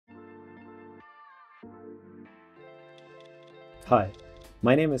Hi,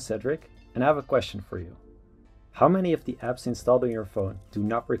 my name is Cedric, and I have a question for you. How many of the apps installed on your phone do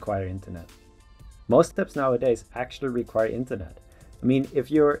not require internet? Most apps nowadays actually require internet. I mean,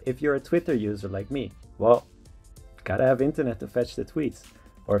 if you're a Twitter user like me, well, gotta have internet to fetch the tweets.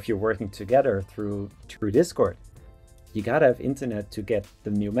 Or if you're working together through Discord, you gotta have internet to get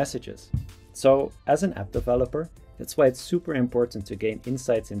the new messages. So as an app developer, that's why it's super important to gain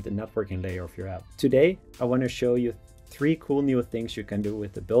insights into the networking layer of your app. Today, I want to show you 3 cool new things you can do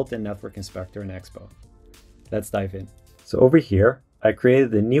with the built-in network inspector in Expo. Let's dive in. So over here, I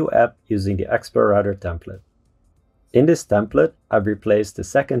created a new app using the Expo router template. In this template, I've replaced the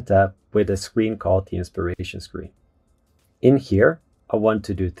second tab with a screen called the inspiration screen. In here, I want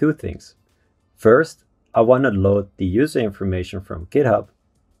to do 2 things. First, I want to load the user information from GitHub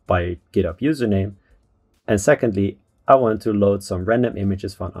by GitHub username. And secondly, I want to load some random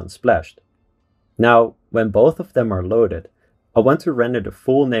images from Unsplash. Now, when both of them are loaded, I want to render the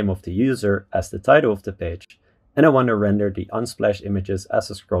full name of the user as the title of the page, and I want to render the Unsplash images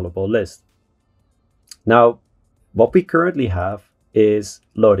as a scrollable list. Now, what we currently have is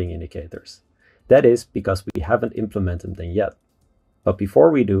loading indicators. That is because we haven't implemented them yet. But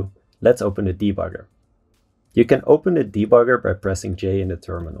before we do, let's open the debugger. You can open the debugger by pressing J in the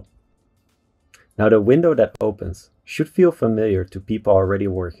terminal. Now, the window that opens should feel familiar to people already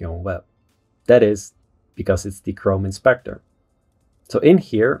working on web. That is because it's the Chrome inspector. So in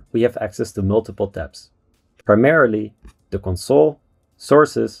here, we have access to multiple tabs, primarily the console,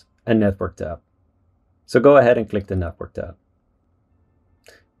 sources, and network tab. So go ahead and click the network tab.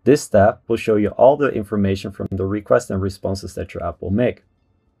 This tab will show you all the information from the requests and responses that your app will make.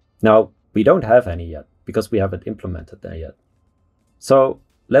 Now, we don't have any yet because we haven't implemented that yet. So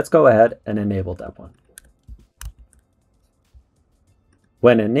let's go ahead and enable that one.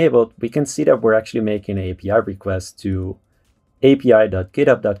 When enabled, we can see that we're actually making an API request to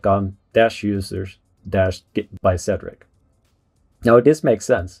api.github.com-users-by-Cedric. Now this makes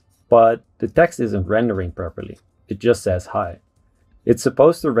sense, but the text isn't rendering properly. It just says hi. It's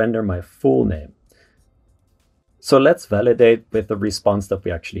supposed to render my full name. So let's validate with the response that we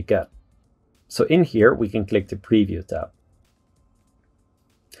actually get. So in here, we can click the preview tab.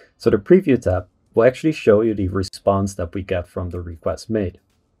 So the preview tab will actually show you the response that we get from the request made.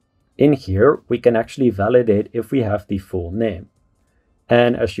 In here, we can actually validate if we have the full name.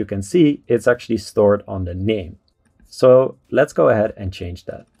 And as you can see, it's actually stored on the name. So let's go ahead and change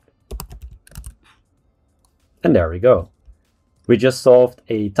that. And there we go. We just solved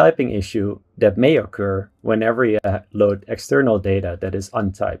a typing issue that may occur whenever you load external data that is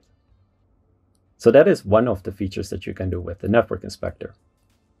untyped. So that is one of the features that you can do with the network inspector.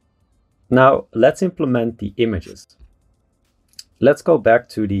 Now let's implement the images. Let's go back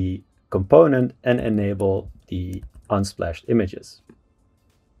to the component and enable the unsplashed images.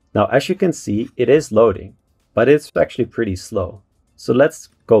 Now, as you can see, it is loading, but it's actually pretty slow. So let's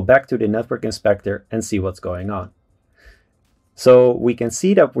go back to the network inspector and see what's going on. So we can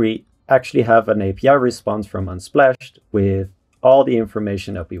see that we actually have an API response from Unsplashed with all the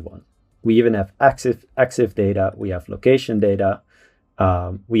information that we want. We even have active data, we have location data,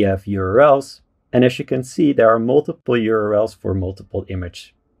 we have URLs, and as you can see, there are multiple URLs for multiple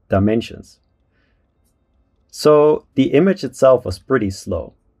image dimensions. So the image itself was pretty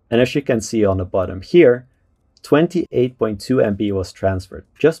slow. And as you can see on the bottom here, 28.2 MB was transferred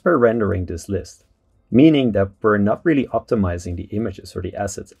just by rendering this list, meaning that we're not really optimizing the images or the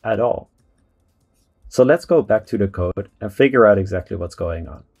assets at all. So let's go back to the code and figure out exactly what's going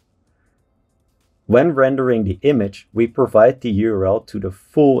on. When rendering the image, we provide the URL to the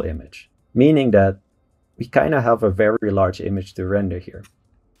full image, meaning that we kind of have a very large image to render here.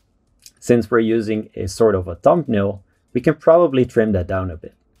 Since we're using a sort of a thumbnail, we can probably trim that down a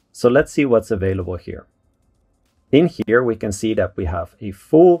bit. So let's see what's available here. In here, we can see that we have a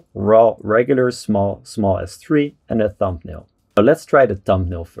full, raw, regular, small s3, and a thumbnail. So let's try the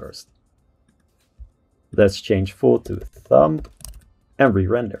thumbnail first. Let's change full to thumb and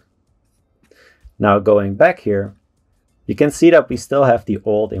re-render. Now going back here, you can see that we still have the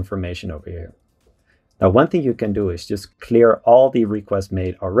old information over here. Now one thing you can do is just clear all the requests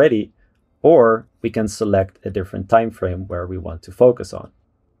made already, or we can select a different time frame where we want to focus on.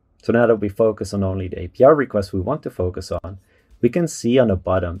 So now that we focus on only the API requests we want to focus on, we can see on the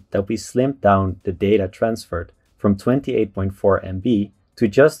bottom that we slimmed down the data transferred from 28.4 MB to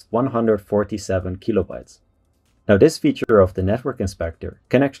just 147 kilobytes. Now this feature of the network inspector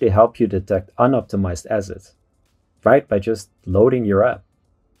can actually help you detect unoptimized assets, right, by just loading your app.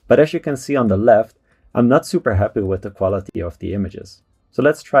 But as you can see on the left, I'm not super happy with the quality of the images. So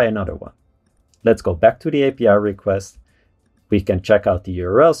let's try another one. Let's go back to the API request. We can check out the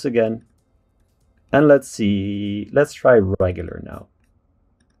URLs again. And let's try regular now.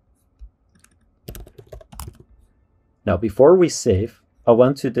 Now, before we save, I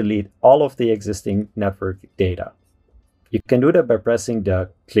want to delete all of the existing network data. You can do that by pressing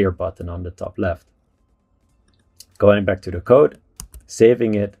the clear button on the top left. Going back to the code,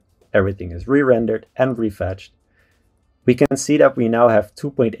 saving it, everything is re-rendered and refetched. We can see that we now have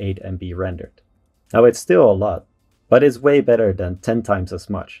 2.8 MB rendered. Now it's still a lot, but it's way better than 10 times as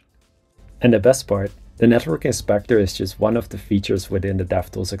much. And the best part, the network inspector is just one of the features within the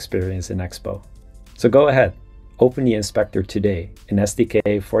DevTools experience in Expo. So go ahead, open the inspector today in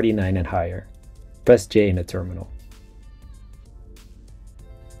SDK 49 and higher. Press J in the terminal.